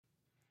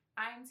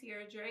I'm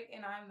Tiara Drake,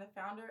 and I'm the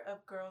founder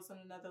of Girls on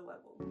Another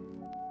Level.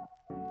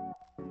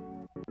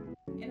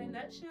 In a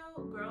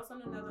nutshell, Girls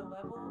on Another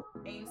Level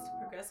aims to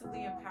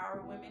progressively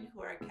empower women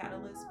who are a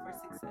catalyst for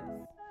success.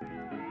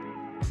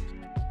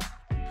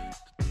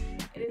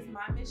 It is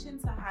my mission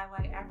to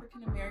highlight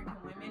African American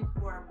women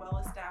who are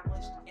well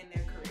established in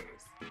their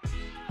careers.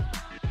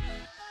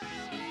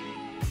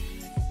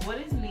 What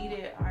is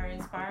needed are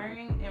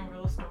inspiring and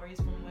real stories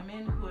from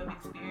women who have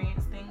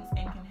experienced things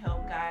and can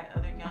help guide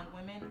other young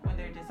women on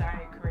their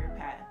desired career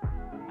path.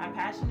 My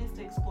passion is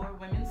to explore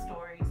women's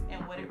stories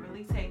and what it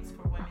really takes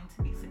for women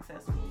to be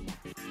successful.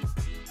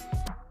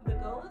 The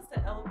goal is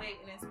to elevate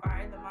and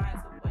inspire the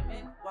minds of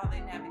women while they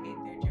navigate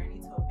their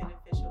journey to a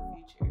beneficial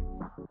future.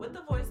 With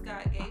the voice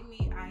God gave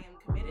me, I am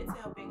committed to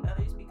helping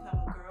others become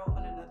a girl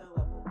on another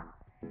level.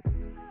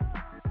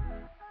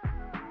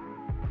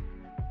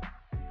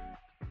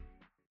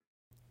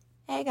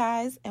 Hey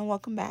guys, and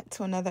welcome back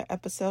to another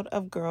episode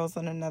of Girls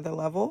on Another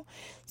Level.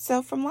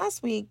 So from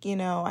last week,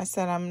 I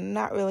said I'm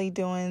not really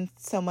doing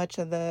so much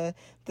of the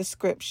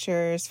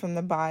scriptures from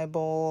the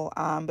Bible,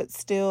 but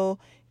still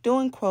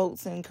doing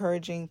quotes and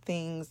encouraging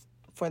things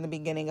for the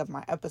beginning of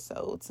my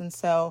episodes. And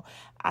so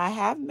I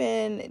have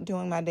been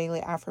doing my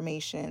daily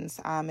affirmations.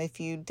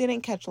 If you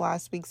didn't catch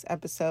last week's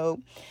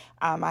episode,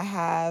 I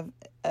have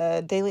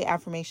a daily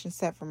affirmation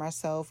set for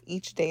myself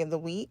each day of the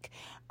week.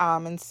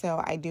 And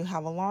so I do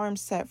have alarms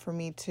set for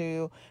me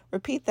to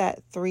repeat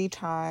that 3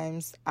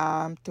 times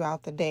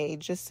throughout the day,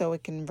 just so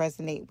it can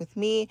resonate with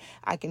me.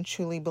 I can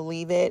truly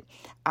believe it.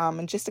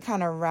 And just to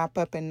kind of wrap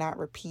up and not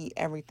repeat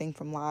everything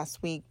from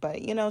last week. But,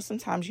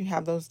 sometimes you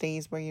have those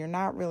days where you're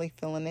not really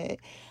feeling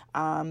it.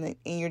 And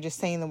you're just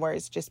saying the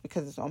words just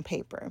because it's on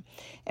paper.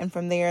 And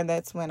from there,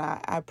 that's when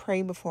I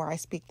pray before I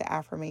speak the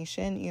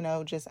affirmation,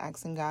 just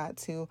asking God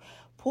to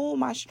pull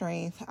my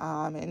strength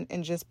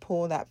and just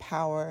pull that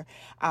power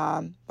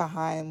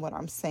behind what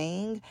I'm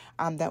saying.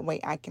 That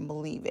way I can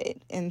believe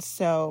it. And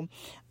so,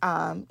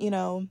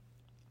 the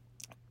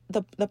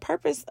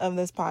purpose of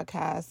this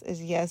podcast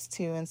is, yes,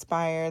 to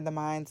inspire the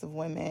minds of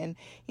women,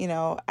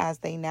 as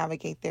they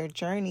navigate their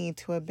journey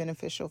to a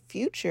beneficial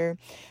future.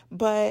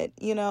 But,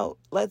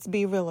 let's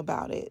be real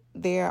about it.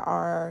 There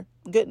are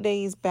good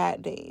days,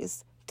 bad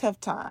days, tough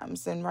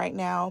times. And right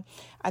now,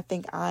 I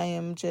think I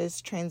am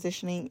just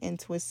transitioning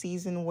into a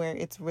season where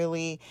it's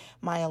really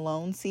my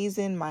alone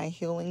season, my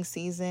healing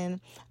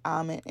season.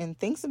 And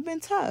things have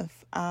been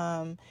tough.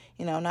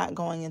 Not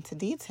going into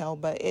detail,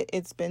 but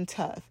it's been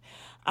tough.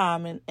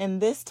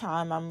 And this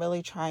time I'm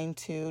really trying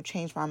to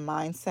change my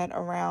mindset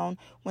around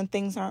when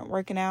things aren't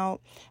working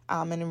out.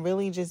 And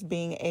really just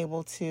being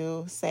able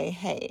to say,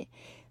 hey,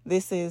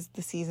 this is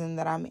the season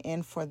that I'm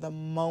in for the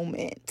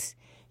moment.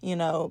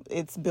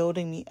 It's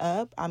building me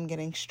up. I'm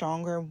getting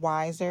stronger,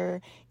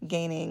 wiser,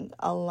 gaining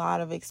a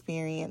lot of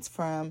experience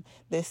from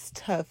this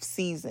tough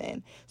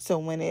season. So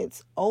when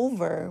it's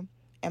over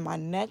and my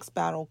next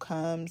battle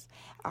comes,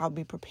 I'll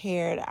be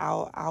prepared.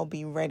 I'll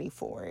be ready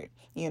for it,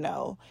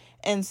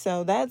 And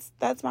so that's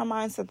my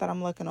mindset that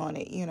I'm looking on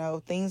it.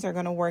 Things are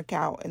going to work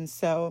out. And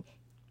so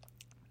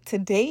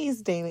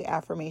today's daily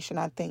affirmation,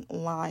 I think,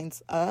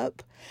 lines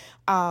up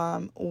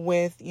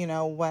with,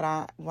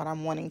 what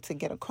I'm wanting to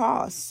get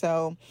across.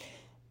 So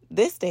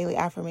this daily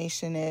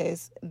affirmation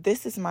is,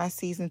 this is my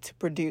season to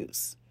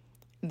produce.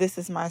 This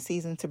is my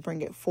season to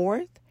bring it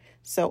forth.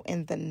 So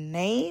in the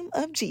name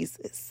of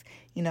Jesus,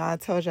 I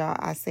told y'all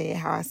I say it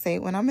how I say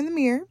it when I'm in the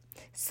mirror.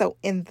 So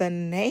in the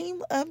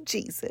name of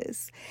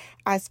Jesus,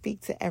 I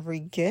speak to every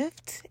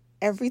gift,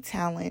 every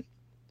talent,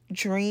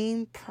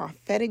 dream,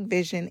 prophetic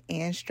vision,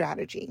 and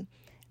strategy.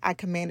 I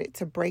command it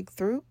to break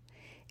through.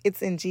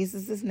 It's in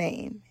Jesus'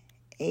 name.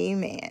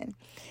 Amen.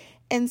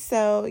 And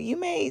so you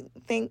may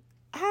think,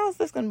 how is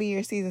this going to be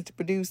your season to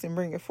produce and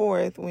bring it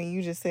forth when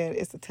you just said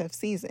it's a tough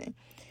season?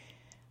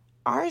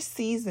 Our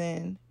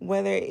season,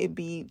 whether it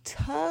be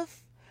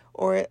tough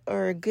or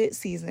a good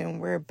season,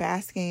 we're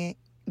basking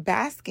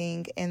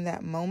in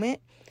that moment.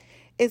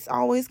 It's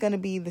always going to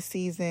be the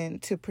season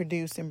to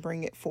produce and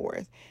bring it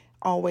forth.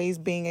 Always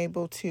being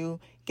able to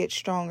get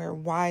stronger,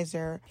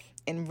 wiser,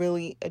 and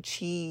really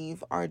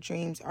achieve our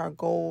dreams, our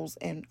goals,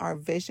 and our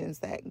visions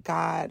that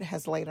God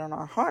has laid on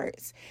our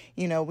hearts.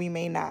 We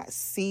may not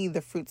see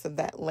the fruits of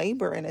that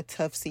labor in a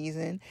tough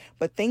season,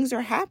 but things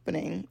are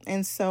happening.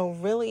 And so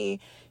really,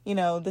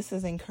 this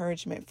is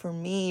encouragement for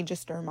me,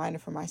 just a reminder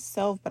for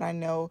myself, but I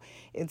know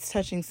it's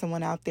touching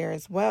someone out there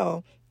as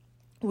well.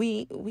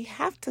 We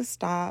have to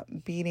stop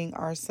beating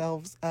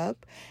ourselves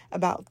up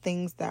about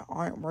things that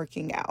aren't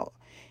working out.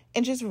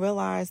 And just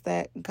realize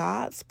that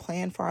God's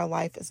plan for our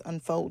life is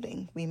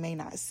unfolding. We may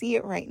not see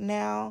it right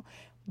now,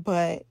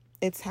 but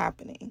it's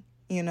happening,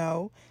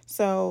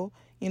 So,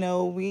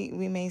 we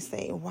may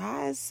say,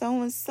 why is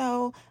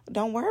so-and-so?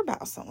 Don't worry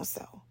about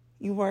so-and-so.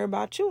 You worry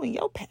about you and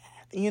your path.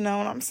 You know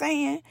what I'm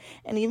saying?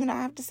 And even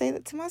I have to say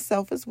that to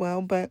myself as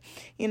well. But,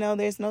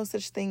 there's no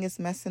such thing as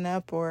messing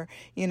up, or,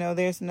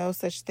 there's no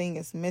such thing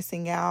as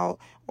missing out,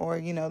 or,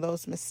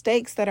 those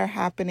mistakes that are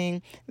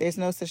happening. There's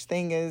no such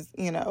thing as,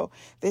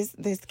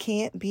 this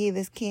can't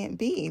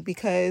be,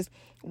 because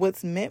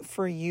what's meant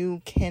for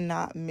you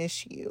cannot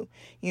miss you.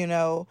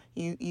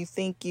 You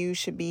think you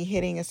should be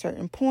hitting a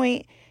certain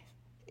point.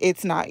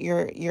 It's not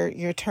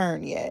your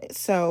turn yet.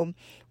 So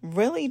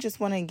really just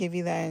want to give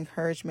you that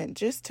encouragement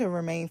just to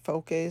remain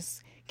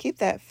focused, keep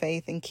that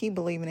faith, and keep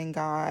believing in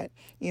God.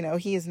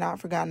 He has not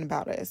forgotten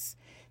about us.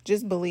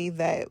 Just believe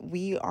that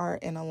we are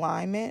in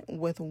alignment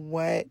with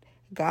what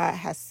God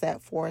has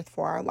set forth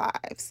for our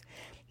lives.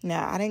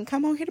 Now, I didn't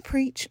come on here to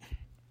preach,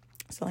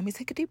 so let me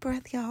take a deep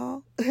breath,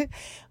 y'all.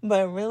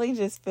 But really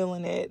just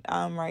feeling it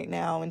right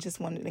now, and just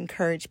wanted to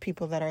encourage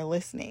people that are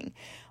listening.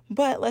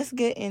 But let's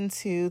get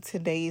into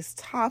today's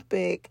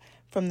topic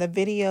from the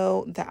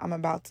video that I'm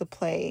about to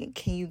play.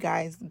 Can you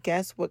guys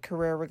guess what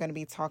career we're going to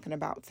be talking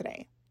about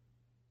today?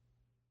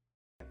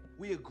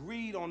 We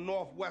agreed on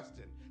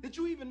Northwestern. Did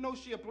you even know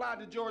she applied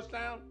to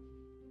Georgetown?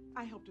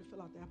 I helped her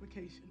fill out the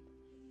application.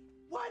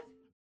 What?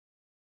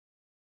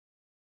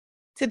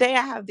 Today,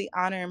 I have the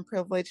honor and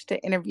privilege to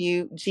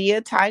interview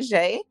Gia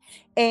Taijae,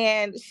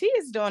 and she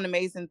is doing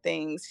amazing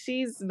things.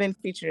 She's been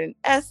featured in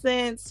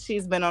Essence,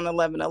 she's been on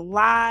 11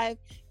 Alive,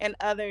 and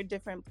other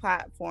different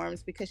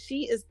platforms because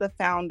she is the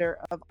founder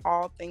of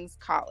All Things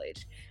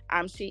College.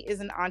 She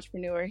is an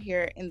entrepreneur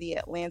here in the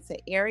Atlanta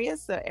area,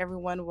 so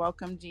everyone,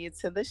 welcome Gia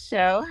to the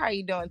show. How are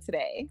you doing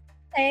today?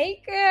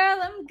 Hey girl,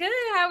 I'm good.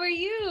 How are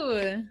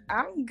you?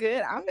 I'm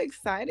good. I'm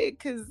excited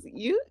because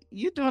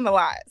you're doing a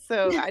lot.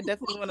 So I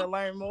definitely want to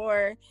learn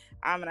more.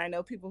 And I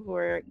know people who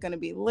are going to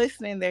be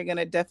listening, they're going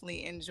to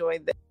definitely enjoy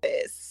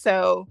this.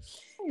 So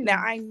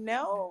now I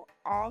know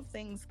All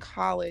Things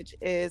College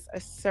is a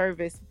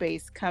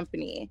service-based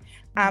company.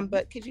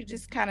 But could you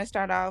just kind of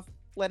start off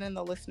letting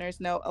the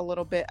listeners know a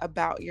little bit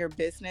about your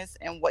business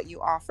and what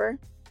you offer?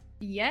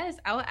 Yes,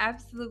 I would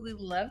absolutely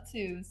love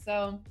to.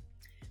 So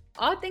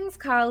All Things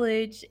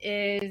College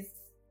is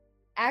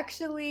All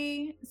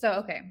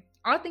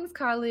Things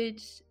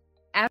College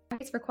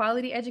advocates for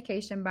quality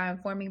education by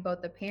informing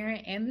both the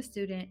parent and the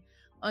student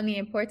on the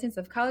importance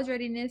of college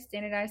readiness,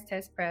 standardized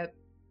test prep,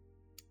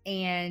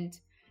 and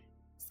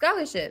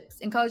scholarships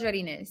in college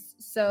readiness.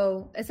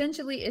 So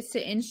essentially, it's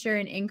to ensure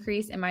an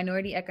increase in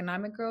minority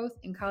economic growth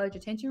and college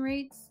retention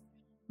rates.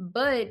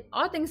 But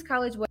All Things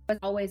College was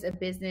always a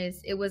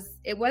business. It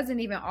wasn't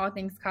even All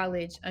Things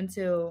College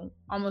until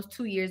almost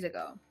 2 years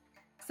ago.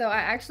 So I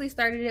actually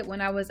started it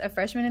when I was a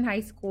freshman in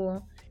high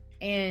school,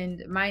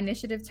 and my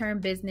initiative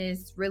turned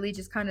business really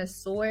just kind of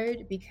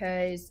soared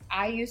because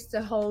I used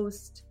to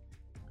host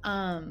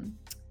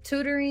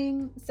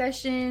tutoring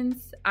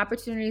sessions,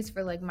 opportunities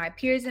for like my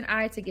peers and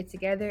I to get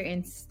together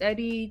and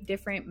study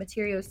different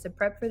materials to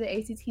prep for the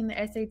ACT and the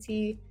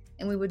SAT,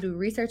 and we would do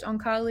research on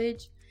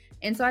college.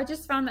 And so I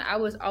just found that I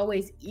was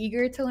always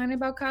eager to learn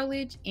about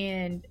college,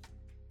 and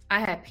I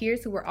had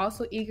peers who were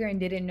also eager and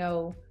didn't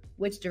know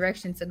which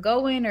direction to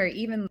go in or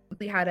even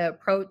how to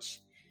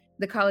approach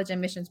the college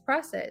admissions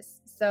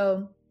process.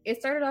 So it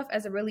started off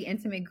as a really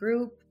intimate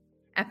group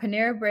at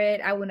Panera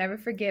Bread. I will never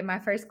forget, my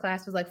first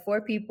class was like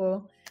 4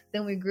 people.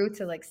 Then we grew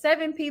to like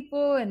 7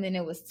 people, and then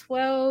it was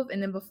 12.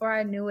 And then before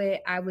I knew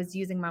it, I was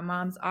using my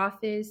mom's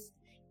office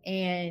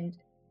and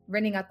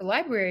renting out the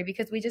library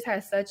because we just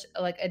had such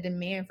a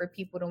demand for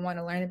people to want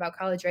to learn about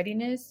college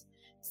readiness.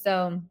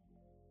 So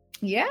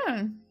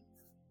yeah.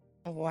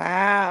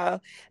 Wow,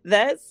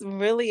 that's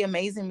really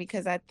amazing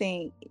because I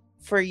think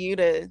for you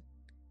to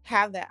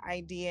have that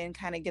idea and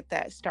kind of get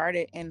that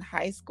started in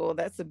high school,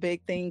 that's a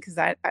big thing because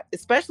I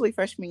especially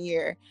freshman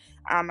year,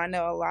 I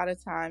know a lot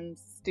of times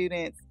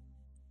students,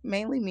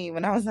 mainly me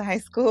when I was in high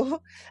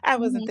school, I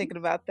wasn't thinking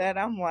about that.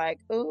 I'm like,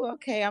 oh,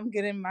 okay, I'm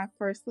getting my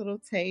first little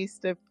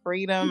taste of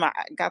freedom. I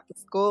got the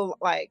school,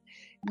 I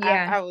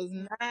was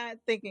not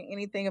thinking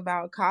anything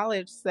about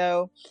college.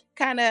 So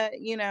kind of,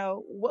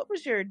 what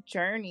was your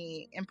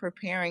journey in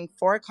preparing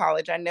for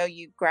college? I know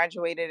you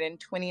graduated in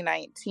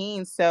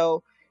 2019.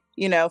 So,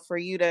 for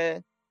you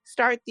to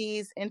start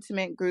these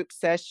intimate group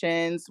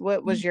sessions,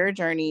 what was your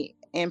journey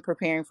in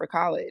preparing for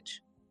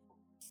college?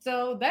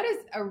 So that is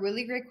a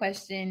really great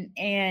question.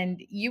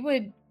 And you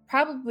would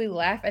probably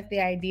laugh at the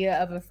idea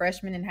of a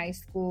freshman in high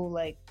school,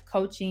 like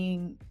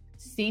coaching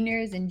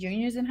seniors and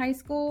juniors in high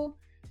school.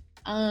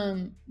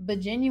 But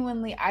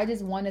genuinely, I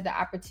just wanted the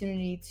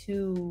opportunity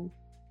to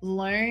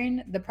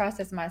learn the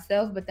process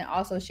myself, but then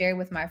also share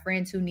with my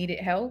friends who needed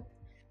help.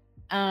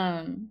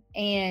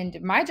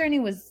 And my journey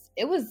was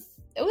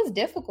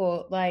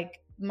difficult.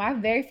 Like my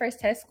very first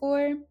test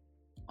score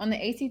on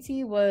the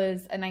ACT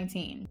was a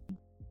 19.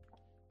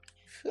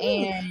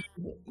 And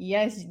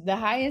yes, the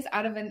highest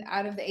out of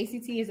the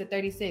ACT is a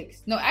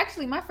 36. No,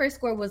 actually my first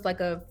score was like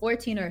a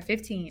 14 or a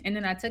 15. And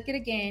then I took it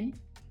again,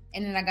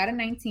 and then I got a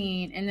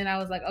 19. And then I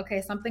was like,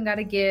 okay, something got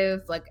to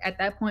give. Like at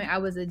that point I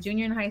was a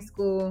junior in high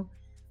school,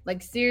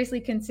 like seriously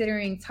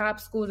considering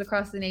top schools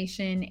across the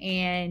nation.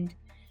 And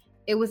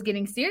it was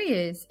getting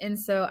serious. And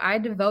so I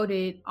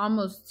devoted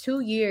almost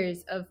 2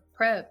 years of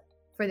prep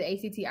for the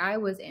ACT. I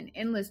was in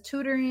endless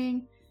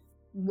tutoring,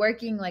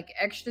 working like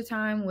extra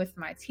time with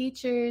my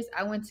teachers.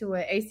 I went to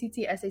an ACT,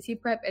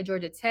 SAT prep at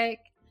Georgia Tech.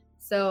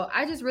 So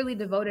I just really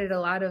devoted a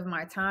lot of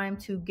my time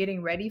to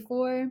getting ready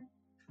for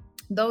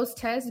those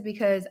tests,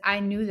 because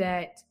I knew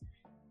that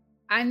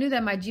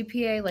my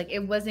GPA, like, it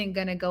wasn't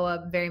going to go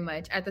up very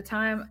much. At the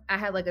time, I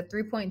had like a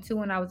 3.2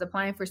 when I was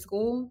applying for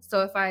school.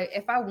 So if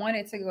I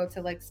wanted to go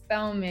to like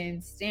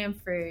Spelman,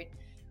 Stanford,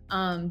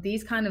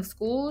 these kind of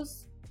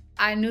schools,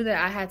 I knew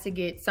that I had to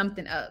get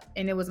something up,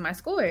 and it was my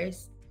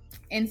scores.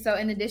 And so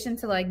in addition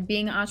to like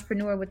being an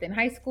entrepreneur within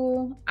high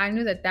school, I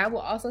knew that that will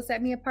also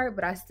set me apart,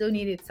 but I still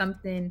needed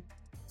something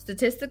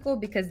statistical,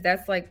 because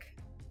that's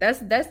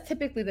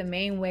typically the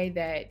main way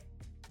that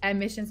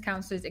admissions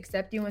counselors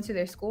accept you into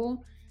their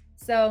school.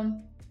 So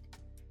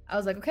I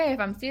was like, okay, if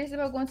I'm serious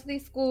about going to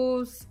these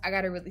schools, I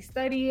got to really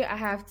study. I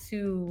have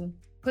to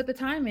put the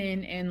time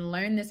in and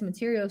learn this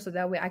material so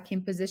that way I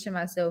can position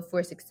myself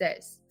for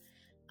success.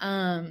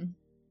 And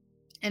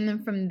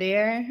then from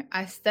there,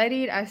 I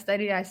studied.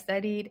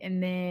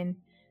 And then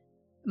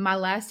my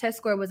last test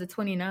score was a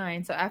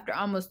 29. So after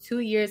almost 2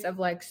 years of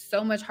like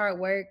so much hard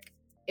work,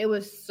 it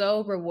was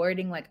so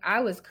rewarding. Like, I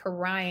was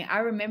crying. I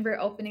remember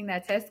opening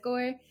that test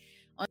score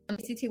on the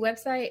ACT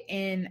website,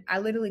 and I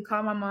literally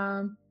called my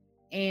mom,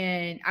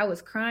 and I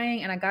was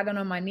crying, and I got down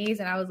on my knees,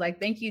 and I was like,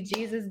 thank you,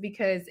 Jesus,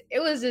 because it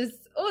was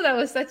just,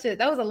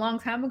 that was a long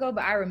time ago,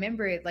 but I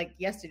remember it like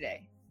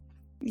yesterday.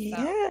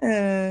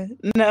 Yeah,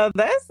 no,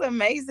 that's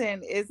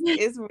amazing.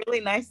 It's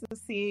really nice to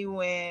see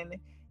when,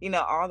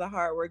 all the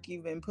hard work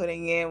you've been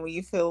putting in, when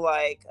you feel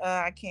like,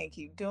 I can't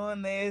keep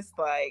doing this,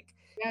 like,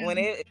 Yeah. when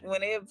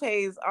it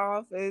pays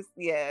off,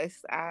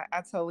 yes,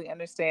 I totally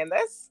understand.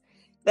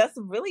 That's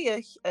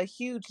really a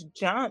huge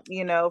jump,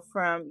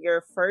 from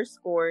your first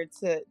score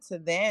to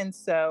then.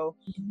 So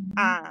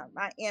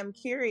I am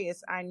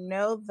curious. I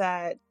know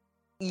that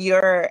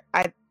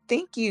I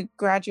think you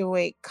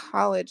graduate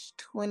college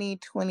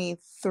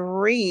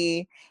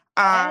 2023,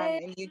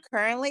 and you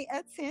currently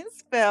attend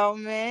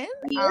Spelman.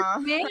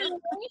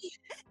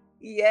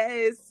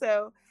 Yes.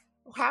 So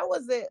how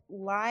was it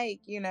like,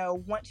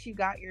 once you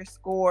got your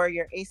score,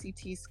 your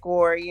ACT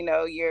score,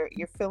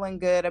 you're feeling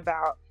good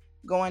about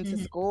going to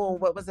school?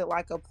 What was it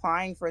like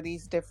applying for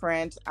these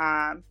different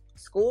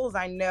schools?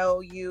 I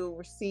know you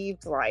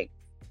received like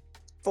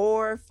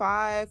 4 or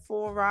 5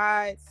 full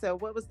rides. So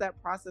what was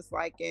that process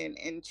like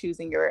in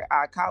choosing your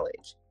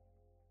college?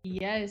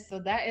 Yes, so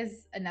that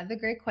is another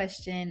great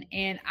question.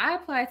 And I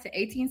applied to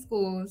 18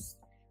 schools,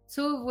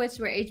 2 of which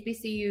were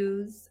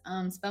HBCUs,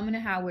 Spelman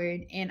and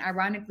Howard. And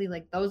ironically,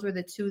 like, those were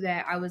the 2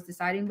 that I was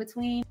deciding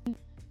between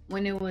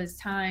when it was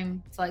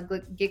time to like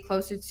get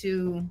closer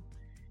to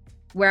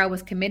where I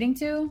was committing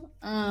to.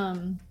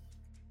 And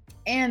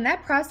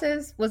that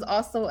process was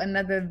also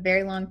another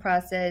very long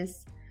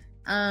process.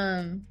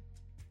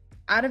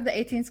 Out of the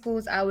 18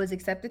 schools, I was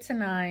accepted to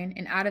 9,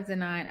 and out of the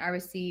 9, I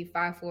received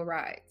 5 full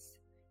rides.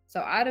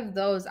 So out of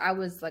those, I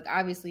was like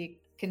obviously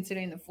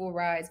considering the full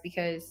rides,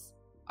 because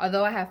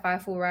although I had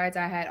 5 full rides,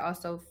 I had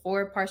also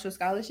 4 partial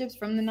scholarships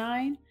from the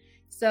 9.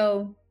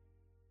 So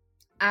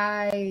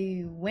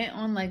I went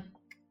on like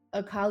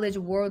a college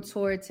world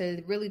tour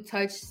to really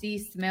touch, see,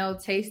 smell,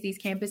 taste these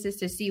campuses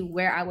to see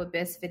where I would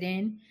best fit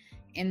in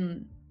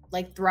and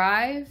like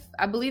thrive.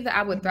 I believe that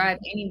I would thrive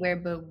anywhere,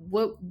 but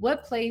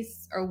what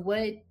place or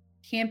what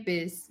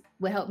campus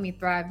would help me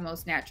thrive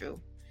most natural.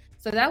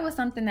 So that was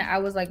something that I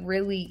was like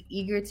really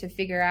eager to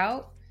figure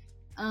out.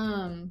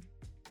 And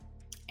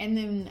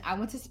then I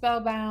went to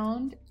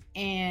Spellbound,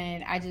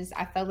 and I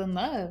fell in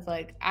love.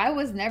 Like, I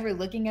was never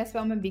looking at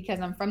Spelman because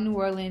I'm from New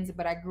Orleans,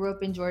 but I grew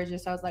up in Georgia.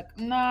 So I was like,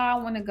 no, I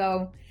want to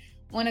go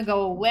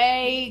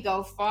away,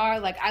 go far.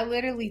 Like, I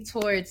literally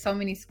toured so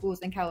many schools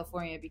in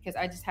California because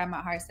I just had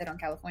my heart set on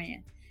California.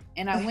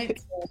 And I went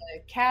to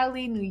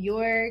Cali, New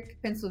York,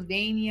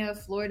 Pennsylvania,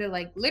 Florida,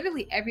 like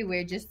literally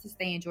everywhere just to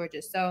stay in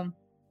Georgia. So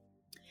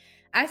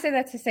I say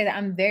that to say that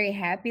I'm very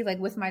happy like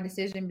with my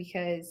decision,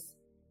 because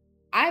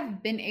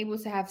I've been able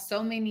to have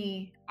so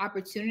many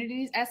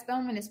opportunities at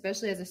Spelman,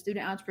 especially as a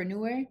student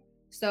entrepreneur.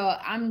 So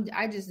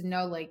I just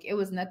know like it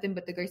was nothing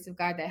but the grace of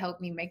God that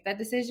helped me make that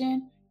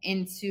decision,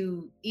 and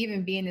to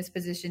even be in this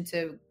position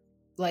to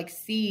like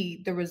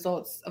see the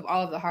results of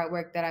all of the hard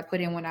work that I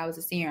put in when I was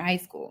a senior in high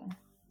school.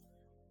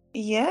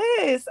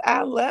 Yes,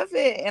 I love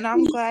it. And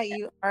I'm glad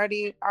you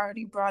already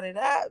brought it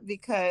up,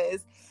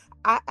 because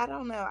I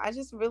don't know. I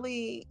just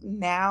really,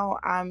 now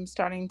I'm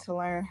starting to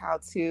learn how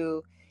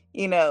to,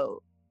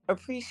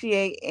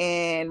 appreciate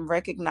and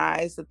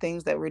recognize the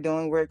things that we're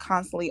doing. We're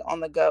constantly on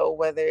the go,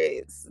 whether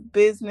it's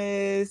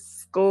business,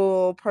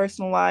 school,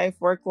 personal life,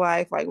 work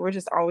life, like we're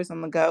just always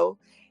on the go.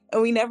 And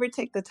we never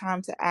take the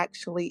time to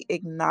actually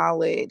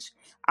acknowledge,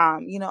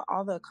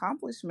 all the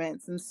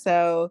accomplishments. And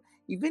so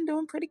you've been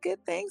doing pretty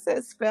good things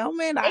at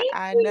Spelman.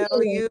 I know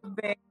you've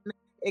been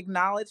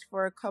acknowledged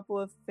for a couple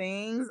of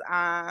things.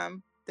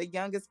 The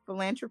youngest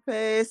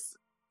philanthropist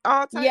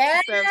all types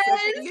Yes. of stuff.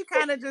 So can you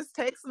kind of just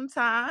take some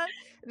time,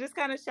 just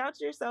kind of shout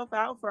yourself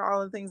out for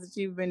all the things that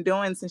you've been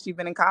doing since you've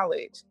been in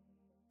college?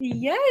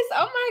 Yes.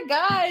 Oh my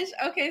gosh.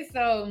 Okay,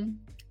 so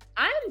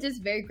I'm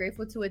just very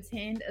grateful to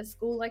attend a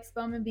school like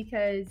Spelman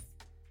because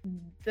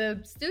the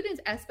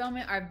students at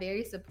Spelman are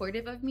very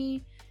supportive of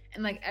me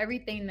and like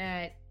everything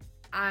that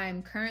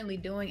I'm currently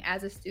doing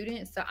as a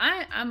student. So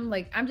I'm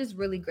just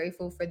really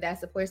grateful for that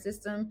support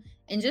system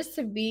and just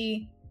to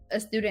be a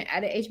student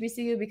at an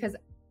HBCU because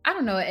I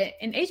don't know,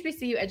 an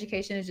HBCU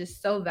education is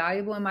just so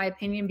valuable in my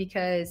opinion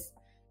because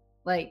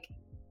like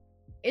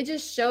it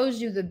just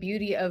shows you the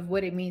beauty of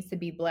what it means to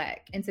be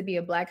Black and to be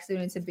a Black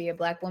student, to be a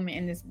Black woman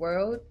in this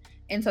world.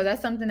 And so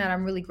that's something that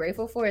I'm really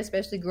grateful for,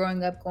 especially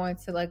growing up, going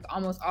to like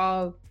almost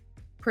all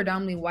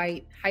predominantly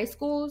white high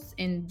schools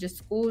and just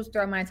schools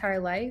throughout my entire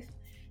life.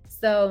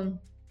 So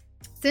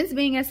since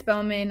being at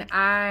Spelman,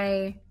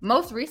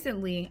 most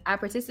recently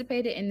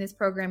participated in this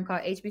program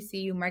called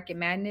HBCU Market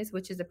Madness,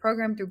 which is a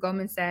program through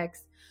Goldman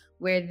Sachs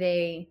where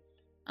they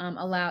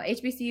allow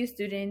HBCU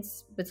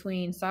students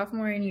between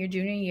sophomore and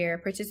junior year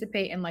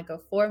participate in like a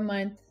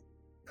 4-month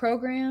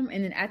program.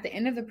 And then at the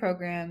end of the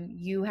program,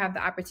 you have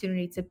the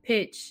opportunity to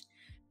pitch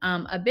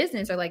a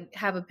business or like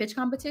have a pitch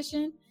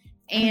competition.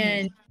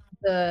 And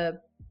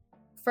the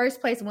first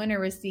place winner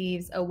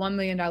receives a $1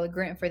 million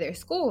grant for their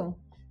school.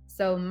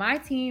 So my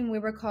team, we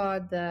were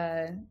called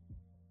the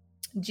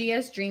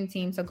GS Dream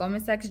Team, so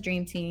Goldman Sachs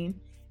Dream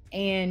Team.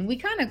 And we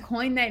kind of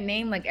coined that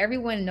name. Like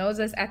everyone knows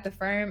us at the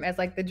firm as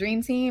like the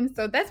Dream Team.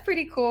 So that's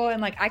pretty cool.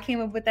 And like I came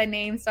up with that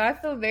name. So I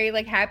feel very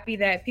like happy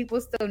that people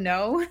still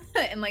know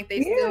and like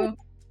they still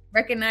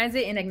recognize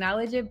it and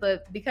acknowledge it.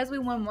 But because we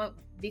won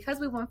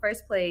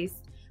first place,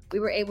 we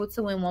were able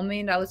to win $1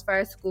 million for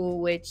our school,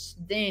 which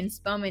then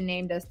Spelman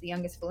named us the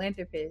youngest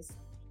philanthropist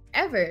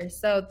ever.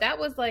 So that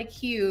was like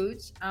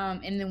huge.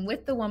 And then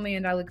with the $1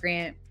 million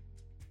grant,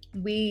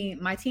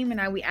 my team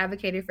and I, we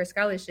advocated for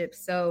scholarships.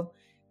 So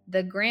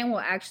the grant will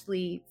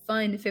actually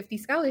fund 50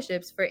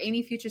 scholarships for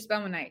any future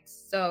Spelmanites.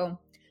 So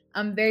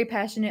I'm very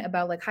passionate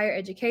about like higher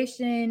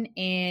education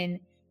and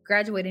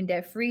graduating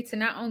debt free to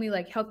not only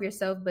like help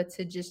yourself, but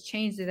to just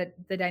change the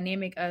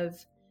dynamic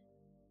of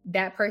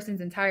that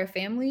person's entire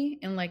family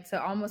and like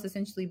to almost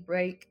essentially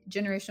break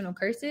generational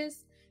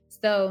curses.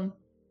 So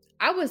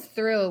I was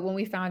thrilled when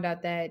we found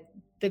out that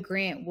the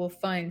grant will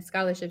fund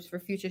scholarships for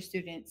future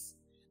students.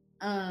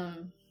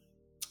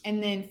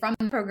 And then from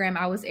the program,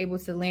 I was able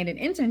to land an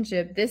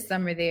internship this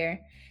summer there.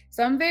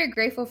 So I'm very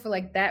grateful for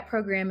like that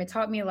program. It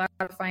taught me a lot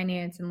of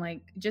finance and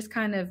like just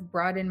kind of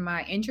broadened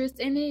my interest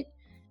in it.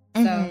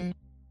 So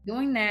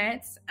doing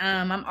that.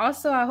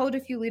 I hold a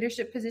few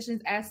leadership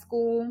positions at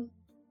school.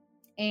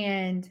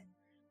 And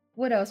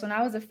what else? When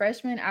I was a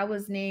freshman, I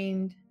was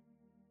named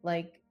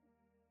like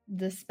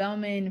the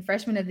Spelman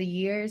Freshman of the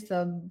Year.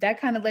 So that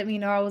kind of let me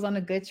know I was on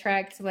a good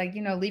track to like,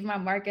 leave my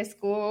mark at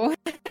school.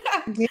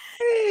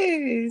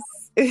 Yes.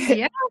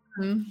 Yeah.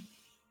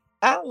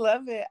 I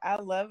love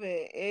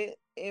it.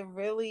 It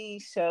really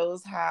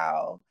shows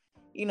how,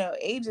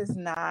 age is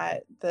not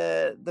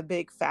the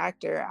big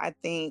factor. I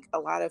think a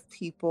lot of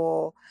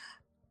people,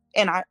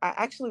 and I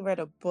actually read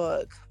a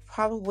book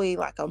probably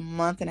like a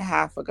month and a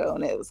half ago,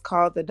 and it was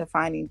called The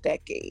Defining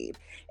Decade.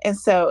 And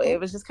so it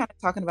was just kind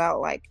of talking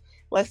about like,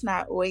 let's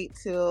not wait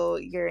till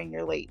you're in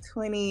your late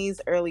 20s,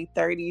 early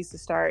 30s to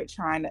start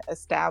trying to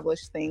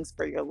establish things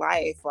for your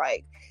life.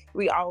 Like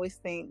we always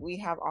think we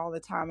have all the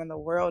time in the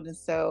world. And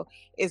so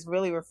it's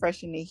really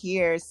refreshing to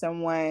hear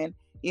someone,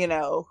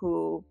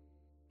 who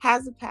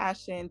has a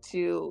passion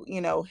to,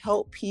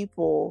 help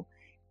people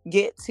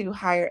get to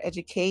higher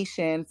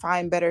education,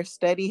 find better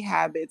study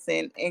habits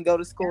and go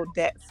to school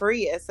debt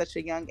free at such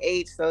a young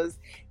age. So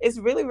it's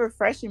really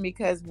refreshing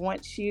because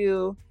once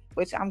you,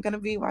 which I'm going to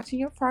be watching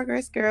your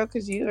progress, girl,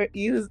 because you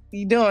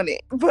doing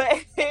it.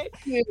 But,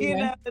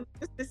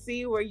 just to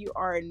see where you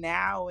are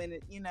now and,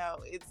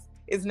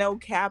 it's no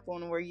cap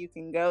on where you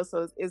can go.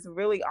 So it's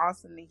really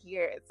awesome to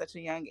hear at such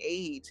a young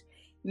age.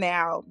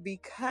 Now,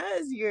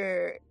 because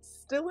you're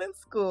still in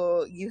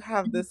school, you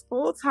have this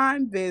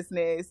full-time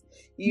business,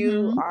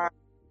 you are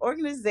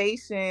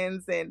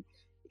organizations and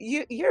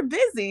you're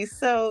busy.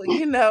 So,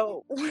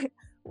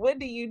 what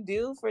do you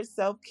do for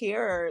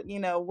self-care?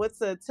 Or,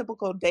 what's a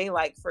typical day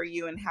like for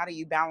you and how do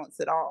you balance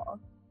it all?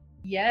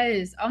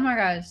 Yes. Oh my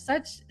gosh.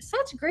 Such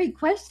great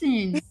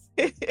questions.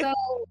 So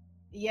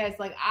yes,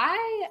 like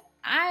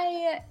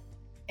I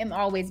am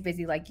always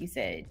busy, like you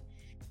said.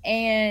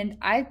 And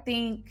I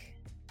think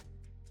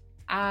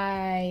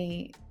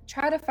I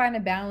try to find a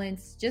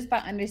balance just by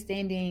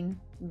understanding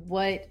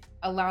what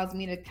allows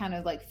me to kind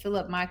of like fill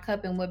up my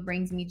cup and what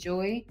brings me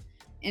joy.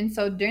 And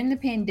so during the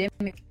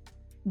pandemic,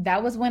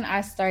 that was when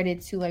I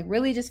started to like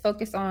really just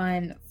focus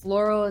on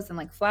florals and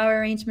like flower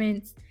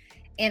arrangements.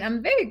 And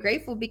I'm very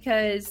grateful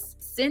because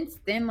since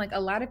then, like a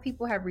lot of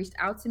people have reached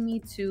out to me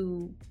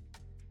to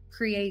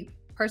create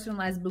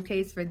personalized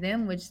bouquets for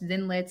them, which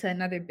then led to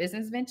another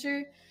business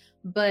venture.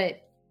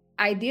 But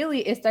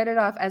ideally, it started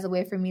off as a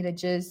way for me to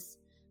just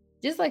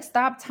just like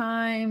stop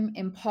time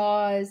and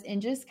pause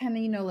and just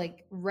kind of,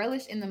 like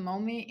relish in the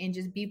moment and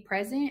just be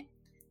present.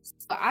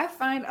 So I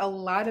find a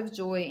lot of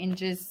joy in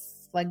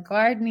just like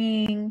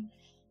gardening,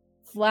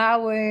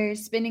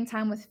 flowers, spending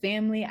time with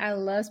family. I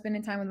love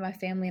spending time with my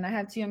family, and I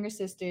have 2 younger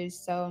sisters.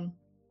 So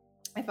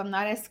if I'm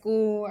not at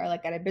school or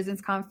like at a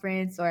business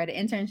conference or at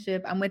an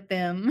internship, I'm with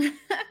them.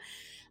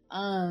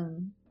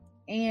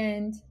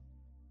 And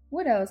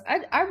what else?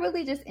 I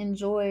really just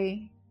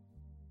enjoy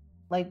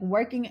like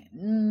working.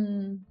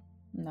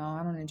 No,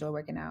 I don't enjoy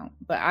working out,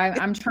 but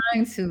I'm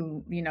trying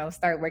to,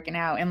 start working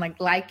out and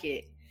like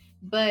it.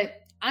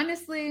 But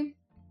honestly,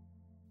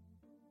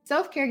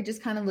 self-care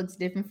just kind of looks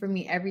different for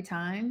me every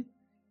time.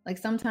 Like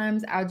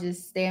sometimes I'll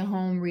just stay at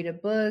home, read a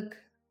book,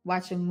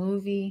 watch a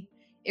movie.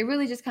 It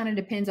really just kind of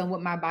depends on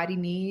what my body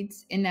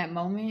needs in that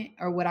moment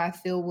or what I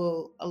feel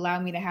will allow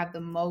me to have the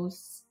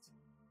most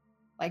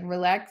like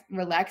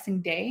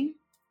relaxing day.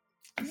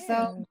 Yeah.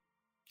 So,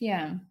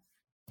 yeah.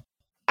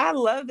 I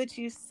love that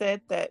you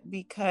said that,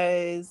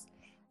 because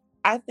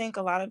I think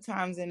a lot of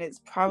times, and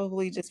it's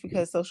probably just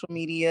because social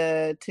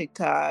media,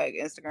 TikTok,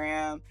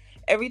 Instagram,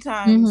 every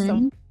time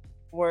some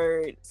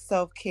word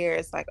self-care,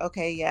 it's like,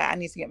 okay, yeah, I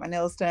need to get my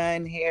nails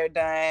done, hair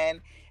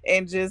done,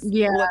 and just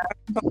look like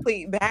a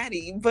complete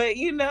baddie. But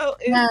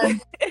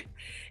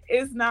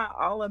it's not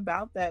all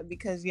about that,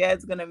 because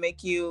it's going to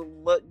make you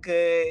look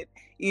good,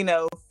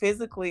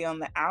 physically on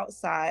the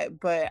outside.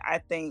 But I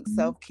think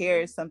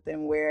self-care is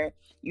something where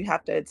you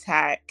have to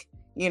attack,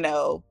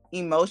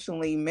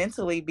 emotionally,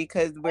 mentally,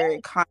 because we're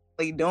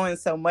constantly doing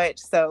so much.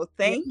 So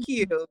thank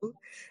you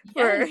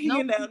for,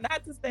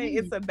 not to say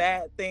it's a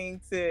bad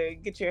thing to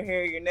get your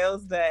hair, your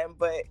nails done,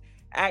 but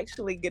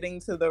actually getting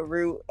to the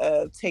root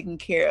of taking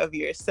care of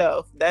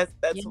yourself. That's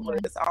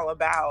what it's all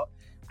about.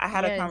 I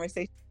had a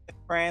conversation with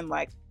a friend,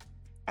 like,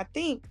 I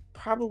think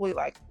probably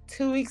like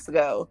 2 weeks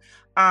ago.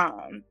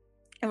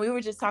 And we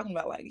were just talking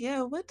about like,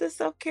 what does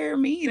self-care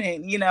mean?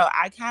 And,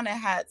 I kind of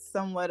had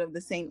somewhat of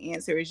the same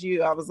answer as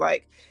you. I was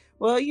like,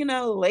 well,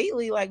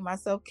 lately, like my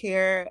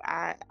self-care,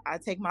 I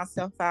take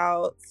myself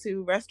out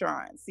to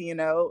restaurants,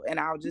 and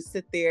I'll just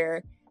sit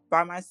there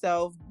by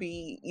myself,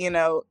 be,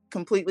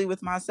 completely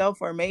with myself.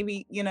 Or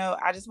maybe,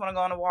 I just want to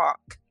go on a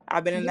walk.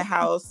 I've been in the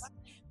house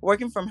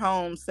working from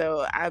home,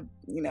 so I,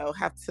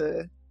 have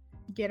to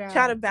get out,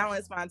 try to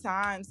balance my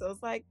time. So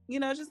it's like,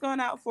 just going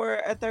out for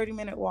a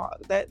 30-minute walk,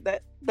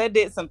 that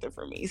did something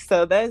for me.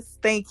 So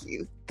thank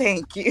you.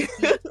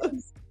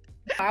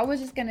 I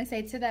was just gonna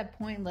say, to that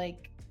point,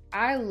 like,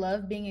 I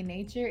love being in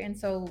nature, and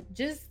so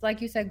just like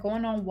you said,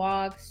 going on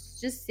walks,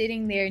 just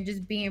sitting there and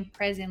just being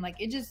present, like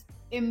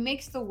it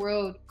makes the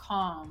world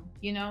calm,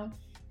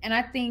 and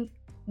I think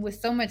with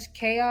so much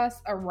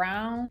chaos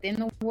around in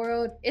the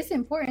world, it's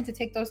important to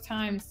take those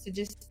times to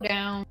just sit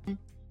down,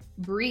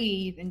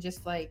 breathe, and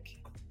just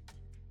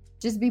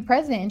be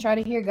present and try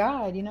to hear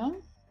God,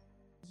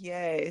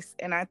 Yes.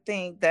 And I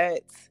think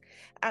that's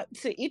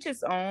to each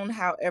its own.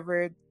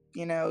 However,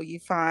 you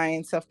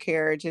find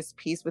self-care, just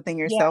peace within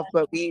yourself,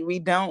 but we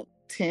don't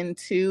tend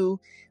to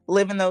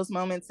live in those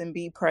moments and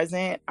be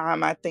present.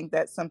 I think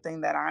that's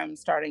something that I'm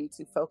starting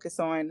to focus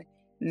on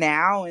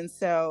now. And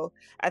so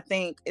I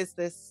think it's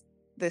this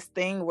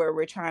thing where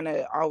we're trying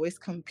to always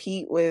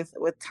compete with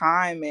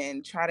time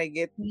and try to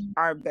get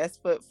our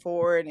best foot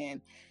forward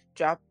and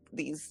drop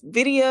these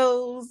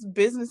videos,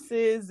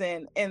 businesses,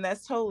 and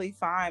that's totally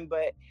fine,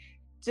 but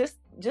just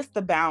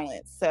the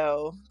balance.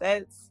 So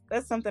that's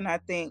something I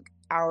think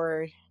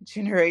our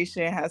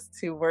generation has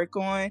to work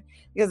on,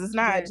 because it's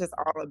not just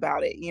all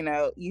about it.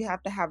 You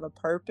have to have a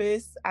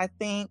purpose.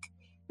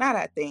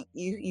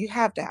 You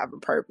have to have a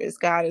purpose.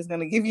 God is going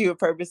to give you a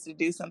purpose to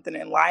do something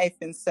in life.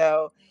 And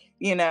so,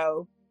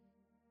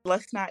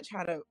 let's not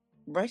try to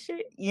rush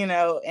it,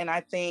 and I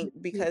think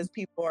because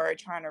people are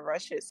trying to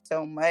rush it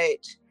so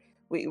much,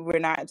 we're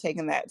not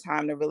taking that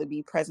time to really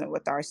be present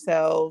with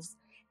ourselves.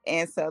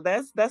 And so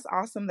that's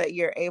awesome that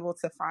you're able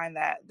to find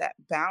that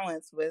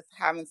balance with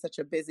having such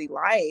a busy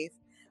life.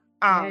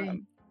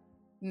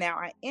 Now,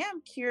 I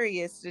am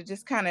curious to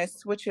just kind of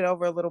switch it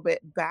over a little bit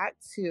back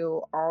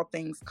to all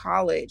things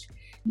college.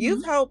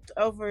 You've helped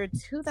over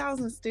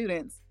 2,000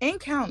 students and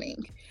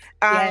counting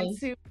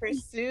to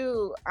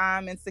pursue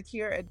and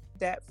secure a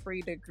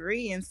debt-free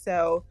degree. And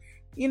so,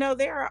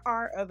 there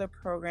are other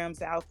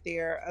programs out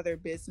there, other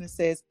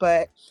businesses,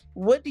 but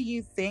what do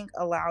you think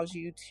allows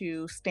you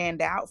to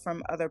stand out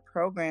from other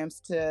programs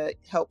to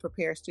help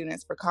prepare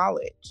students for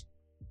college?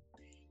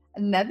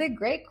 Another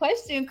great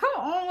question. Come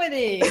on with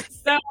it.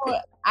 So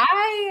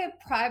I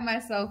pride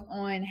myself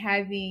on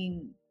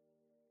having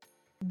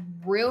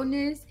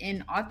realness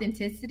and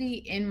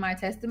authenticity in my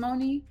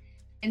testimony.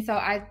 And so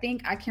I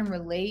think I can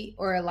relate,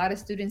 or a lot of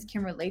students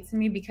can relate to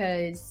me,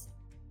 because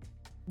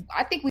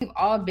I think we've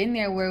all been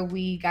there where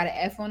we got an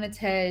F on a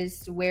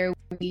test, where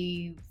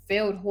we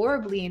failed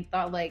horribly and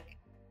thought like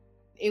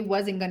it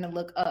wasn't going to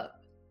look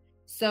up.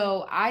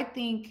 So I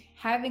think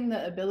having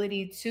the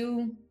ability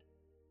to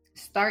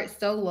start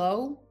so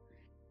low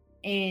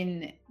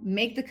and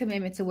make the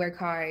commitment to work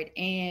hard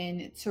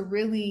and to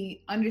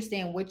really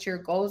understand what your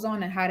goals are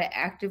and how to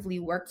actively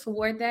work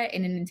toward that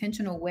in an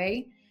intentional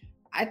way,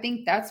 I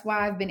think that's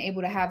why I've been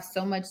able to have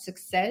so much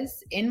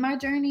success in my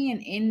journey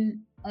and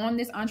on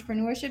this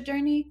entrepreneurship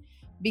journey,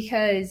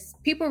 because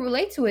people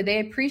relate to it. They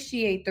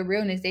appreciate the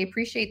realness. They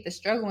appreciate the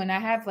struggle. And I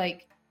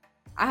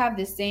have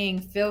this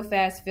saying, fail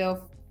fast,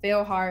 fail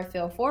hard,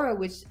 fail forward,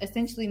 which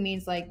essentially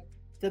means like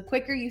the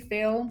quicker you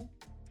fail,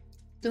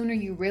 sooner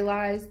you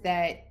realize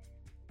that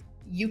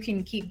you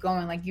can keep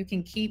going. Like you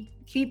can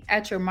keep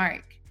at your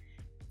mark.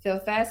 Fail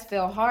fast,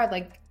 fail hard.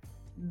 Like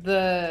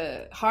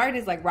the hard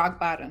is like rock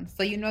bottom.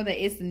 So you know that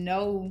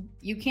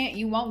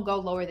you won't go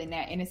lower than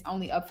that. And it's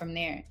only up from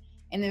there.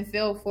 And then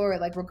fail forward,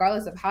 like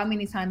regardless of how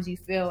many times you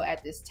fail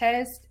at this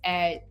test,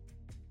 at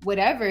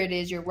whatever it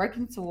is you're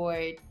working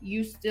toward,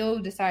 you still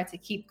decide to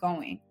keep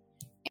going.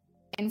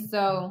 And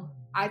so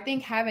I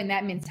think having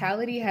that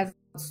mentality has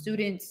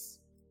students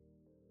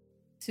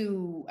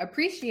to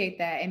appreciate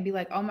that and be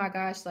like, oh my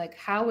gosh, like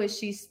how is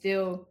she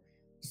still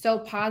so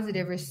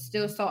positive or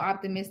still so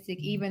optimistic,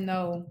 even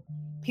though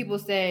people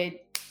said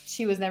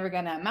she was never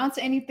going to amount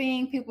to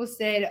anything. People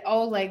said,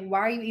 oh, like, why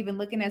are you even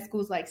looking at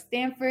schools like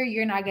Stanford?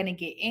 You're not going to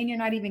get in. You're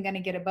not even going to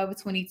get above a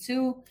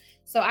 22.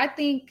 So I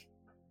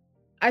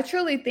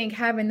truly think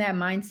having that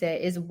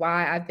mindset is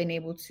why I've been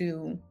able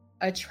to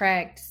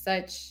attract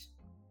such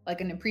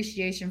like an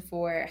appreciation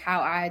for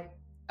how I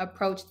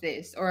approach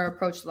this or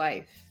approach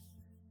life.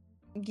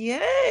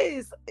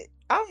 Yes.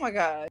 Oh my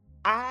God.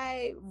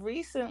 I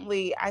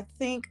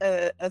think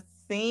a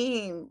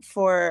theme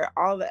for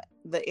all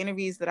the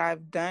interviews that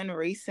I've done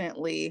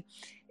recently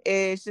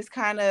is just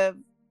kind of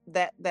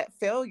that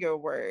failure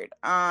word.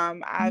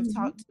 I've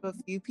talked to a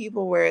few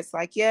people where it's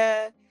like,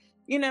 yeah,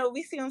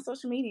 we see on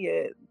social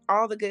media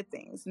all the good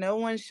things. No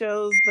one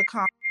shows the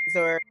cons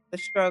or the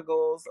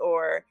struggles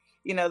or,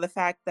 the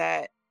fact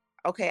that,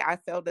 okay, I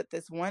failed at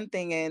this one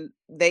thing, and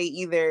they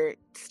either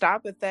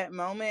stop at that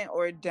moment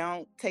or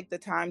don't take the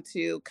time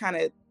to kind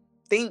of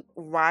think,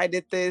 why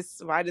did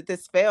this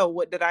fail?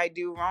 What did I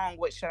do wrong?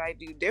 What should I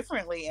do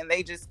differently? And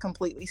they just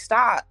completely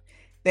stop.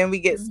 Then we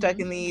get stuck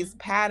in these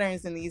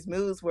patterns and these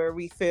moods where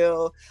we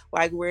feel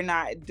like we're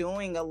not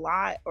doing a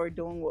lot or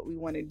doing what we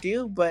want to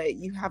do, but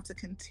you have to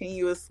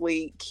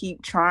continuously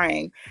keep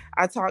trying.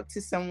 I talked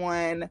to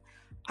someone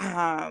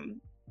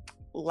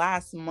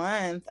last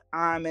month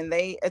and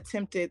they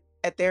attempted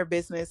at their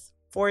business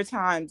 4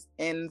 times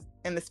in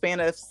the span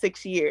of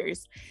 6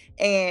 years,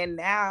 and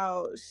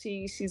now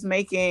she's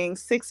making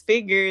 6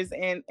 figures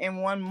in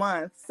 1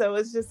 month. So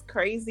it's just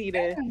crazy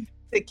to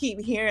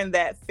keep hearing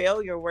that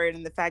failure word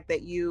and the fact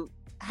that you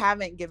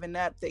haven't given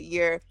up, that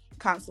you're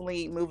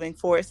constantly moving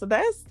forward. So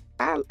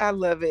I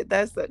love it.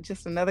 That's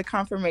just another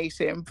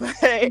confirmation.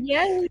 But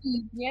yes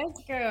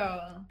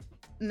girl.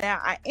 Now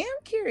I am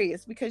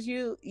curious, because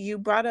you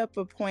brought up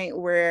a point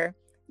where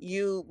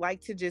you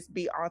like to just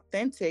be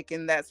authentic,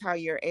 and that's how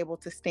you're able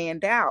to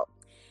stand out.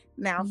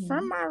 Now,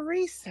 from my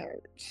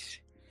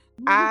research,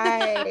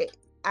 I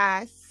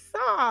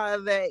saw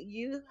that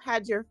you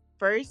had your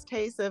first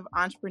taste of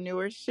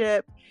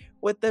entrepreneurship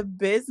with a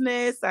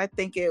business. I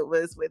think it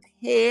was with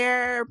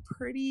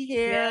Pretty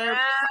Hair. Yeah,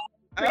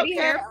 Pretty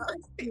Hair.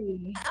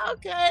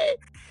 Okay.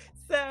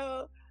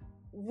 So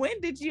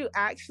when did you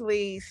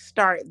actually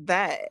start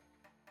that?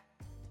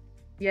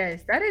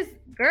 Yes, that is,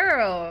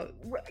 girl,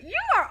 you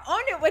are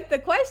on it with the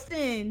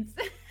questions.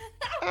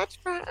 I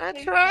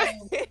try.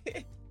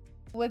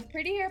 With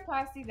Pretty Hair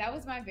Posse, that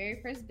was my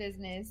very first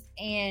business,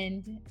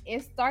 and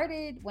it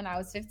started when I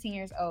was 15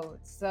 years old.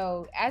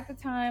 So at the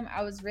time,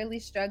 I was really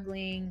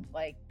struggling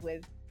like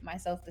with my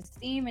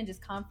self-esteem and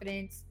just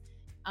confidence.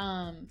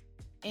 And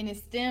it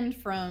stemmed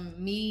from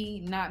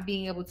me not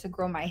being able to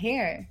grow my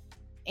hair.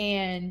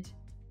 And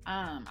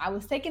I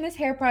was taking this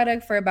hair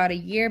product for about a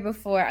year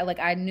before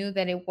I knew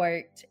that it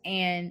worked.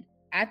 And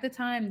at the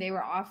time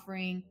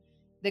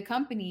the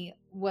company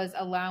was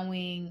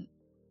allowing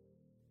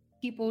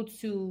people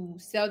to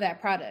sell that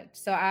product.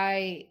 So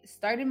I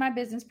started my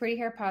business, Pretty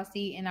Hair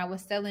Posse, and I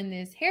was selling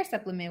this hair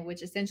supplement,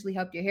 which essentially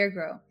helped your hair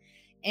grow.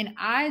 And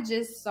I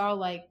just saw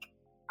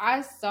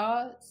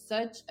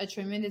such a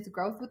tremendous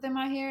growth within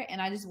my hair,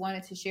 and I just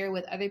wanted to share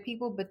with other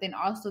people, but then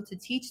also to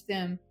teach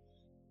them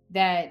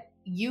that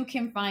you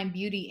can find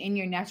beauty in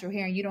your natural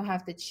hair, and you don't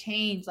have to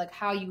change like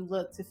how you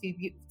look to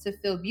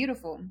feel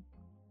beautiful.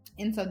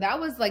 And so that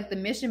was like the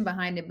mission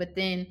behind it. But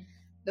then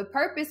the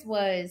purpose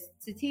was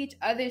to teach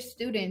other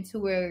students who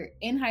were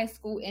in high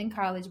school, in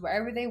college,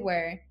 wherever they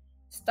were,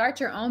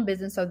 start your own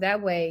business. So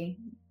that way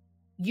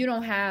you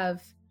don't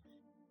have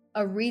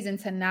a reason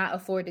to not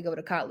afford to go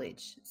to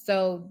college.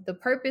 So the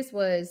purpose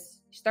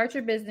was start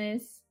your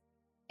business,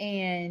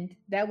 and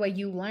that way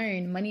you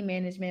learn money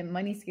management,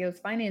 money skills,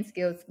 finance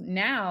skills.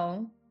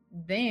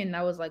 Then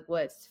I was like,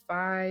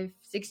 5-6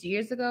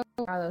 years ago?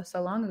 Wow,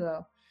 so long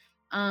ago.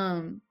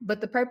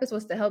 But the purpose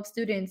was to help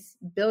students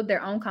build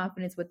their own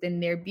confidence within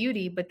their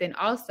beauty, but then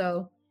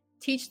also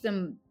teach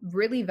them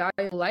really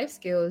valuable life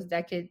skills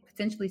that could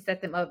potentially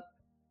set them up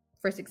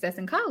for success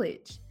in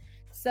college.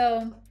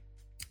 So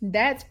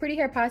That's Pretty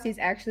Hair Posse is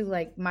actually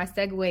like my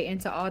segue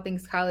into all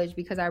things college,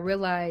 because I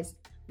realized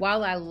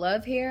while I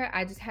love hair,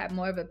 I just have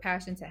more of a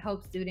passion to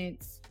help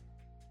students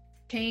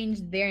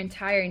change their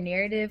entire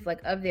narrative,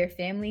 like, of their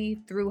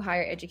family through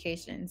higher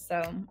education.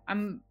 So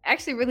I'm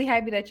actually really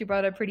happy that you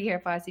brought up Pretty Hair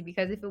Posse,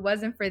 because if it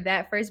wasn't for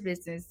that first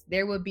business,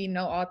 there would be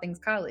no all things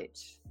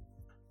college.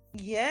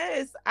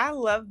 Yes, I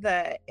love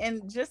that.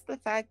 And just the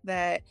fact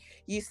that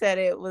you said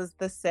it was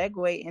the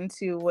segue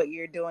into what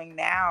you're doing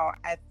now,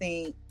 I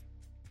think,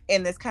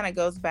 and this kind of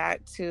goes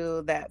back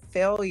to that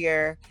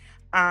failure,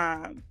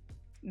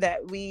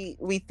 that we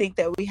think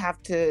that we have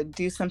to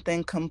do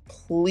something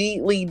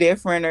completely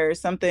different or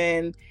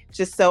something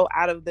just so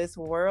out of this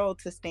world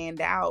to stand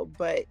out.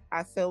 But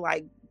I feel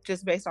like,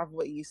 just based off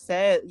what you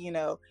said,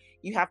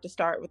 you have to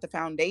start with the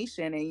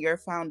foundation, and your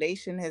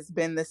foundation has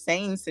been the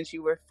same since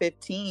you were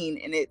 15.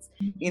 And it's,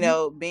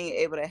 being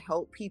able to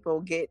help people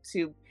get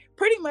to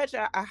pretty much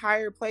a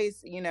higher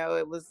place.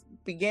 It was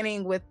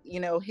beginning with,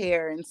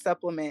 hair and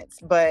supplements,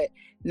 but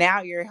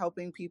now you're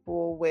helping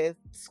people with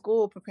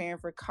school, preparing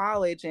for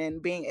college, and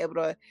being able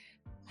to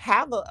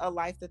have a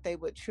life that they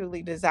would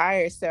truly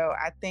desire. So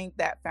I think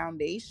that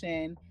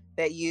foundation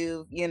that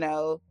you've,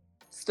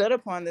 stood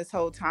upon this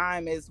whole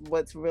time is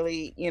what's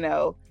really,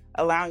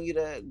 allowing you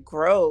to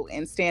grow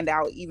and stand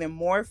out even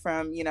more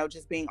from,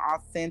 just being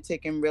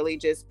authentic and really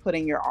just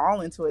putting your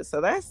all into it.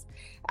 So that's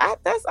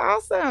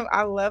awesome.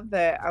 I love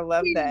that. I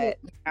love that.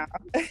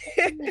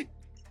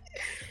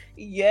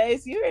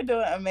 Yes, you are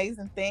doing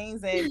amazing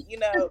things, and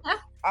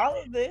all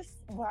of this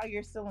while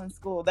you're still in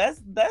school.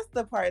 That's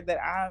the part that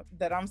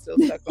I'm still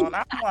stuck on.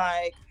 I'm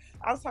like,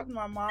 I was talking to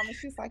my mom, and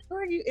she's like, "Who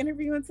are you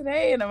interviewing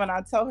today?" And then when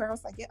I told her, I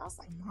was like,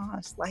 "Mom,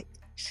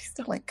 she's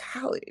still in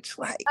college.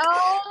 Like,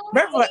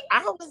 remember what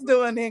I was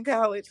doing in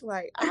college?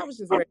 Like, I was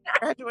just ready to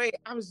graduate.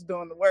 I was just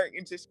doing the work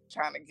and just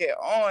trying to get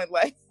on."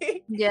 Like,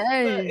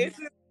 yes. So it's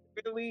just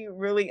really,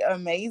 really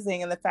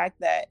amazing, and the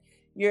fact that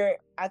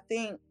I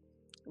think,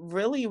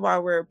 really, why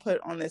we're put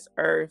on this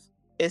earth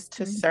is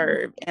to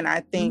serve. And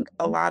I think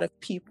a lot of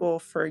people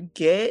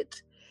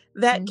forget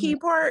that key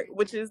part,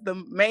 which is the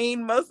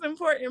most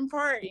important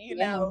part,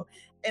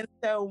 And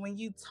so when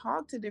you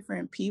talk to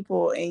different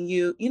people and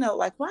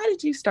like, why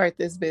did you start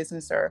this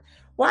business, or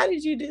why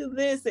did you do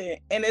this?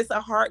 And it's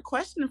a hard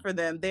question for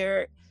them.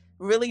 They're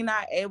really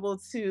not able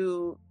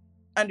to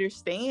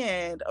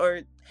understand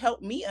or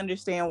help me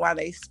understand why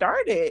they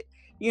started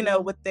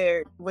what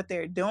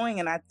they're doing.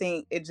 And I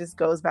think it just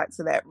goes back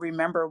to that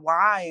remember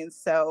why. And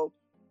so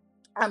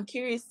I'm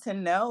curious to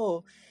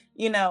know,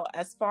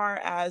 as far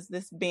as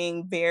this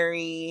being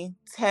very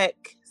tech,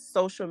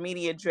 social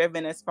media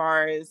driven, as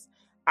far as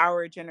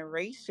our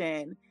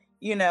generation,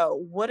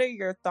 what are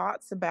your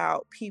thoughts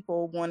about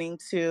people wanting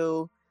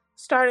to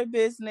start a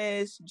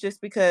business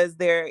just because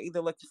they're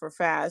either looking for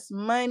fast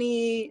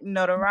money,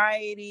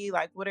 notoriety?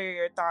 Like, what are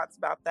your thoughts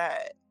about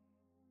that?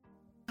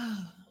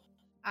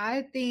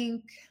 I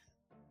think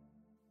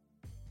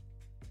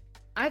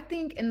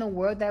in the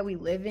world that we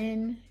live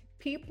in,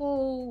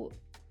 people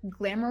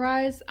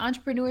glamorize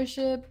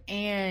entrepreneurship,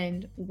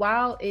 and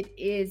while it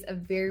is a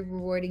very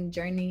rewarding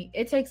journey,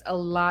 it takes a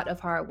lot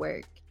of hard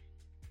work.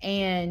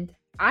 And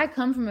I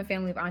come from a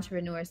family of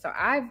entrepreneurs, so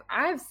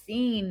I've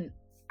seen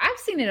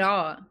it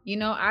all.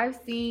 I've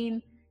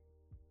seen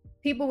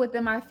people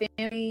within my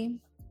family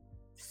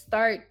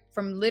start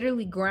from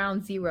literally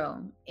ground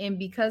zero, and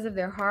because of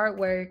their hard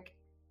work,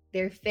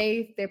 their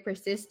faith, their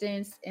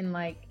persistence, and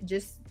like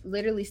just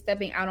literally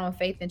stepping out on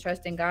faith and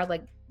trusting God,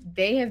 like,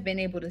 they have been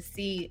able to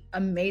see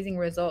amazing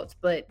results.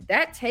 But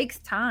that takes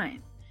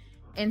time.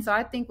 And so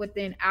I think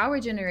within our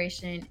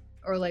generation,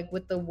 or like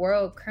with the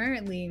world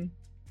currently,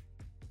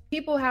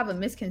 people have a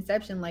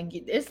misconception, like,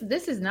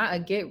 this is not a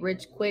get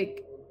rich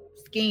quick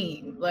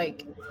scheme.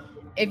 Like,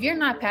 if you're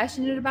not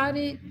passionate about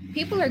it,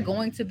 people are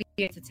going to be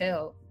able to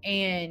tell,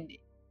 and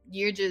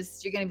you're going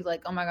to be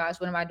like, oh my gosh,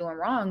 what am I doing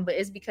wrong? But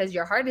it's because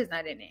your heart is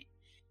not in it.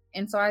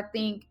 And so I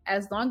think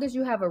as long as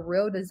you have a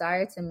real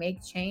desire to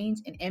make change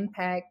and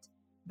impact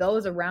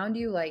those around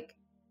you, like,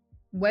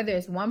 whether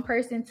it's one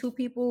person, 2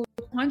 people,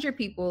 100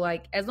 people,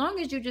 like, as long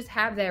as you just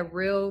have that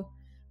real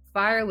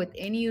fire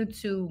within you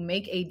to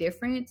make a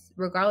difference,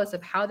 regardless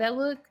of how that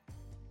look,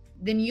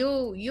 then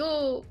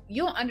you'll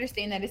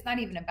understand that it's not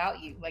even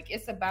about you. Like,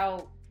 it's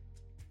about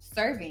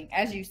serving,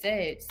 as you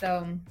said.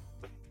 So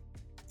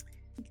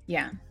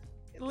yeah.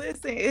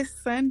 Listen,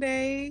 it's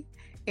Sunday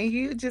and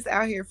you just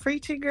out here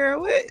preaching,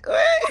 girl. What?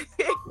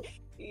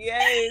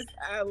 Yes,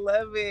 I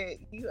love it.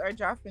 You are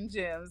dropping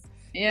gems.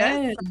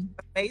 Yeah, that's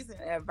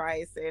amazing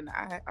advice, and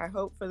I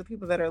hope for the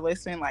people that are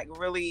listening, like,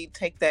 really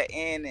take that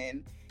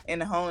in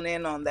and hone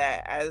in on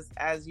that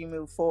as you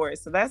move forward.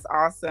 So that's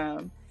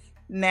awesome.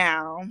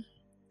 Now,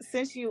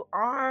 since you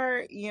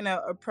are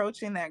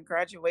approaching that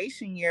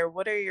graduation year,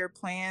 what are your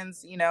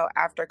plans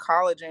after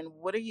college, and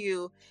what's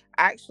your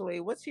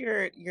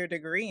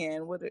degree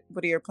in? What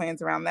are your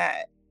plans around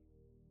that?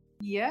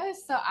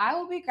 Yes, so I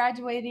will be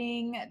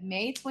graduating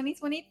May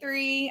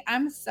 2023.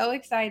 I'm so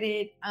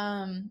excited.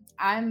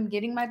 I'm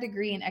getting my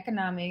degree in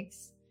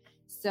economics.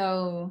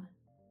 So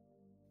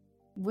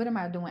what am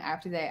I doing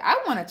after that?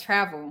 I want to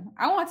travel.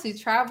 I want to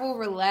travel,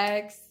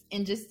 relax,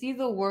 and just see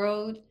the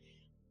world.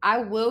 I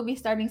will be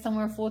starting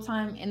somewhere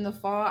full-time in the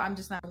fall. I'm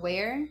just not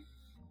aware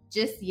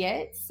just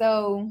yet.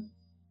 So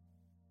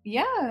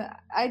yeah,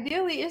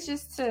 ideally it's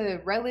just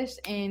to relish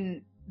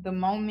in the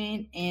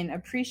moment and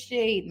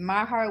appreciate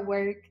my hard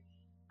work.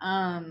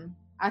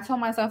 I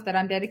told myself that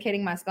I'm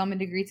dedicating my Spelman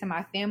degree to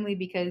my family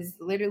because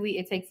literally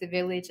it takes a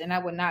village, and I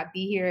would not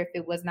be here if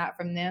it was not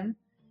from them,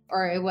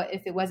 or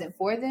if it wasn't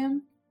for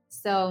them.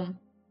 So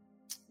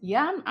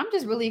yeah, I'm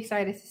just really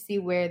excited to see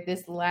where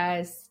this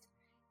last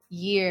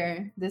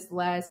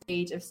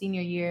stage of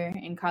senior year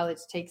in college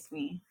takes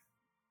me.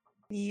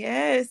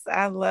 Yes,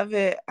 I love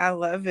it. I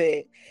love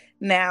it.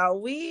 Now,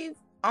 we've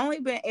only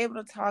been able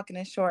to talk in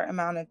a short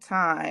amount of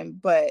time,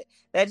 but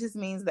that just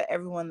means that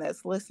everyone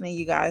that's listening,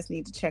 you guys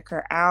need to check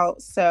her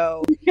out.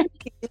 So can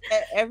you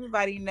let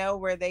everybody know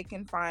where they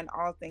can find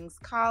all things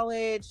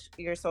college,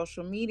 your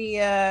social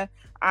media,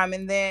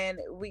 and then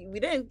we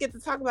didn't get to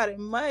talk about it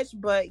much,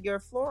 but your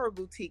floral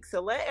boutique.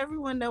 So let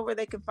everyone know where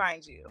they can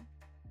find you.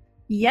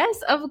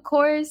 Yes, of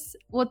course.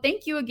 Well,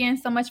 thank you again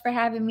so much for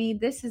having me.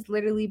 This has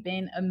literally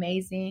been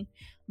amazing.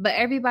 But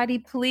everybody,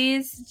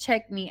 please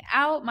check me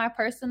out. My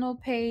personal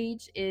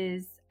page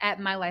is at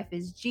My Life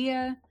is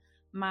Gia.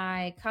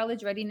 My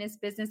college readiness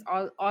business,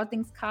 all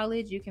things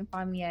college. You can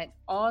find me at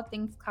All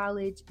Things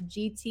College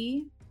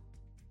GT.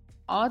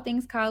 All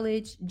Things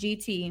College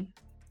GT.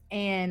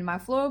 And my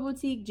floral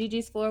boutique,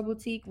 Gigi's Floral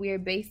Boutique, we are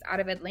based out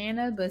of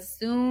Atlanta, but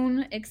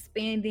soon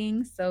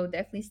expanding. So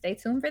definitely stay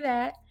tuned for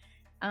that.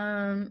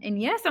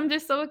 And yes, I'm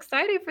just so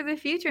excited for the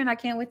future, and I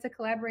can't wait to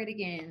collaborate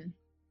again.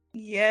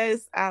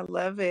 Yes, I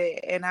love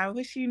it. And I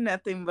wish you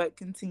nothing but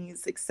continued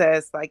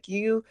success. Like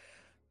you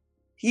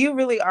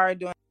really are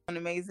doing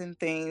amazing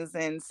things.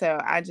 And so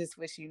I just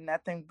wish you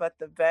nothing but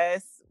the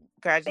best.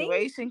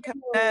 Graduation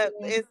coming up.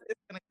 It's going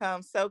to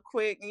come so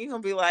quick, and you're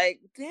going to be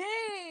like,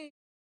 dang.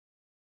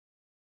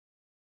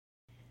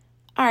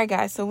 All right,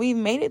 guys. So we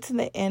made it to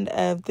the end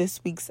of this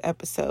week's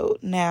episode.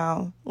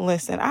 Now,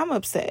 listen, I'm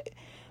upset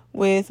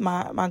with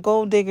my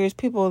gold diggers,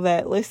 people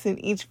that listen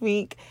each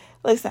week.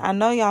 Listen, I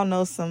know y'all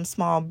know some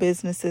small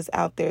businesses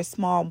out there,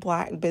 small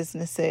Black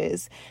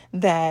businesses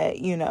that,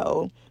 you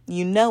know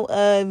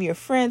of. Your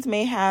friends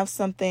may have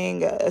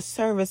something, a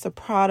service, a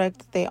product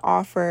that they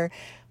offer.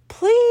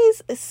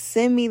 Please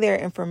send me their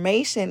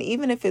information,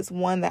 even if it's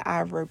one that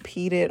I've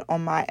repeated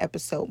on my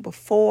episode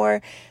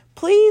before.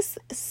 Please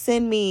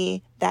send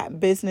me that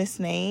business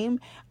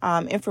name,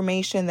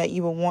 information that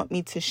you will want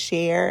me to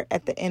share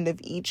at the end of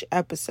each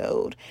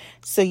episode.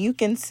 So you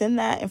can send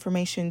that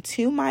information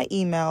to my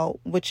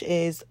email, which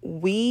is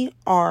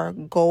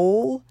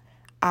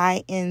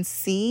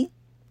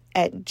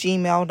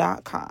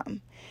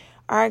wearegoalinc@gmail.com.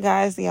 All right,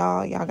 guys,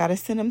 y'all got to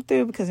send them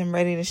through because I'm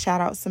ready to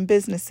shout out some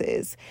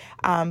businesses.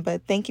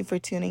 But thank you for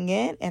tuning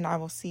in, and I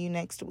will see you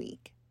next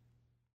week.